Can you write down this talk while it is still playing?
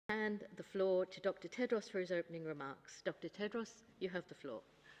And the floor to Dr. Tedros for his opening remarks. Dr. Tedros, you have the floor.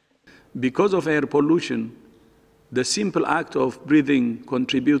 Because of air pollution, the simple act of breathing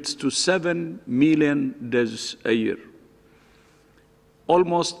contributes to 7 million deaths a year.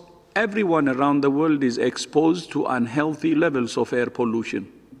 Almost everyone around the world is exposed to unhealthy levels of air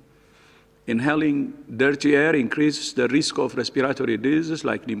pollution. Inhaling dirty air increases the risk of respiratory diseases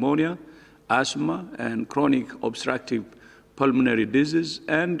like pneumonia, asthma, and chronic obstructive pulmonary disease,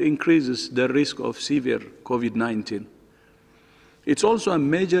 and increases the risk of severe COVID-19. It's also a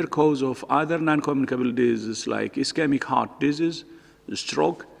major cause of other noncommunicable diseases like ischemic heart disease,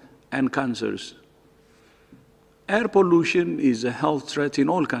 stroke, and cancers. Air pollution is a health threat in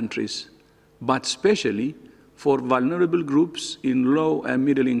all countries, but especially for vulnerable groups in low and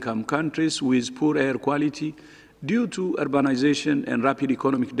middle-income countries with poor air quality due to urbanization and rapid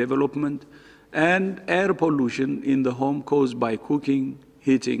economic development, and air pollution in the home caused by cooking,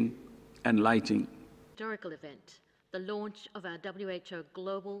 heating, and lighting. Historical event, the launch of our WHO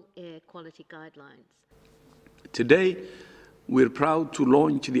Global Air Quality Guidelines. Today, we're proud to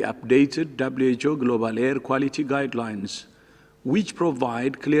launch the updated WHO Global Air Quality Guidelines, which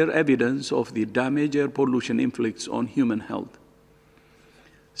provide clear evidence of the damage air pollution inflicts on human health.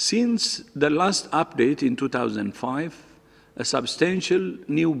 Since the last update in 2005, a substantial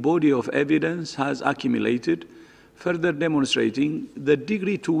new body of evidence has accumulated, further demonstrating the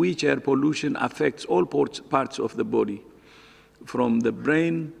degree to which air pollution affects all parts of the body, from the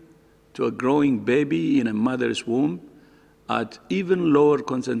brain to a growing baby in a mother's womb, at even lower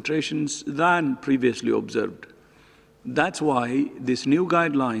concentrations than previously observed. That's why these new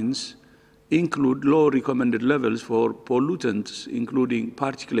guidelines include low recommended levels for pollutants, including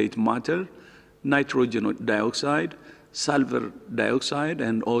particulate matter, nitrogen dioxide, sulfur dioxide,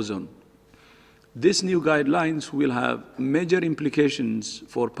 and ozone. These new guidelines will have major implications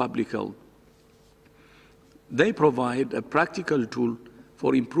for public health. They provide a practical tool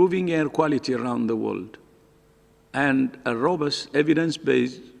for improving air quality around the world and a robust evidence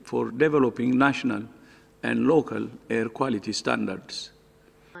base for developing national and local air quality standards.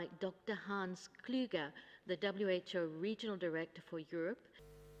 Dr. Hans Kluge, the WHO Regional Director for Europe.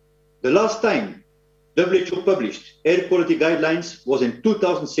 The last time WHO published air quality guidelines was in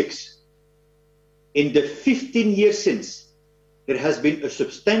 2006. In the 15 years since, there has been a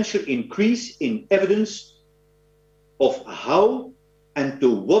substantial increase in evidence of how and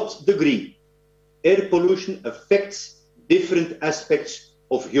to what degree air pollution affects different aspects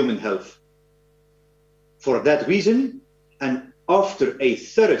of human health. For that reason, and after a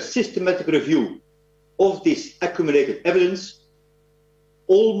thorough systematic review of this accumulated evidence,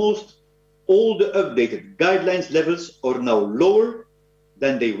 almost all the updated guidelines levels are now lower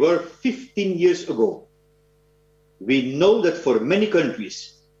than they were 15 years ago. We know that for many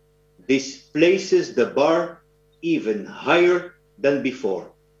countries, this places the bar even higher than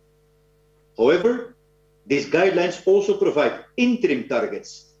before. However, these guidelines also provide interim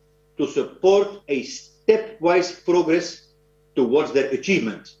targets to support a stepwise progress towards their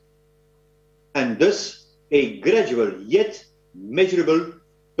achievement, and thus a gradual yet measurable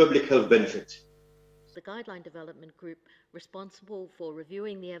public health benefit. The Guideline Development Group responsible for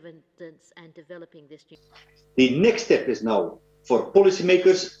reviewing the evidence and developing this. The next step is now for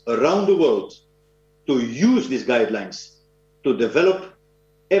policymakers around the world to use these guidelines to develop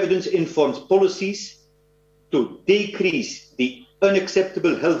evidence-informed policies to decrease the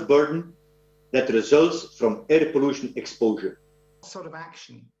unacceptable health burden that results from air pollution exposure. What sort of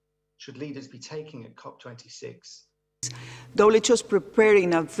action should leaders be taking at COP26? WHO is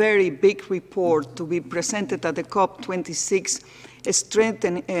preparing a very big report to be presented at the COP26 to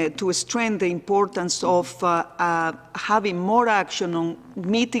strengthen the importance of having more action on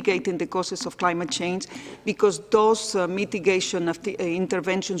mitigating the causes of climate change, because those mitigation of the,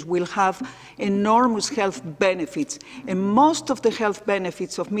 interventions will have enormous health benefits. And most of the health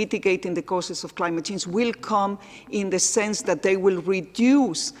benefits of mitigating the causes of climate change will come in the sense that they will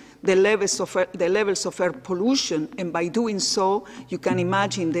reduce the levels of air pollution, and by doing so, you can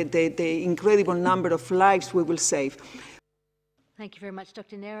imagine the incredible number of lives we will save. Thank you very much,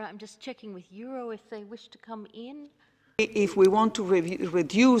 Dr. Nera. I'm just checking with Euro if they wish to come in. If we want to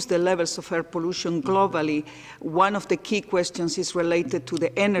reduce the levels of air pollution globally, one of the key questions is related to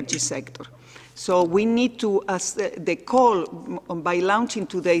the energy sector. So we need to, as the call by launching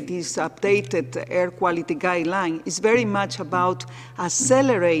today this updated air quality guideline is very much about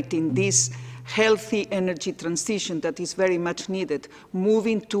accelerating this healthy energy transition that is very much needed,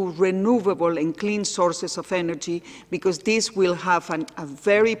 moving to renewable and clean sources of energy, because this will have a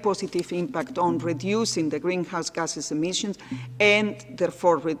very positive impact on reducing the greenhouse gases emissions and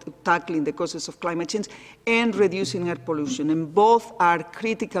therefore tackling the causes of climate change and reducing air pollution. And both are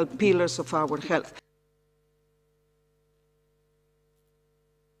critical pillars of our health.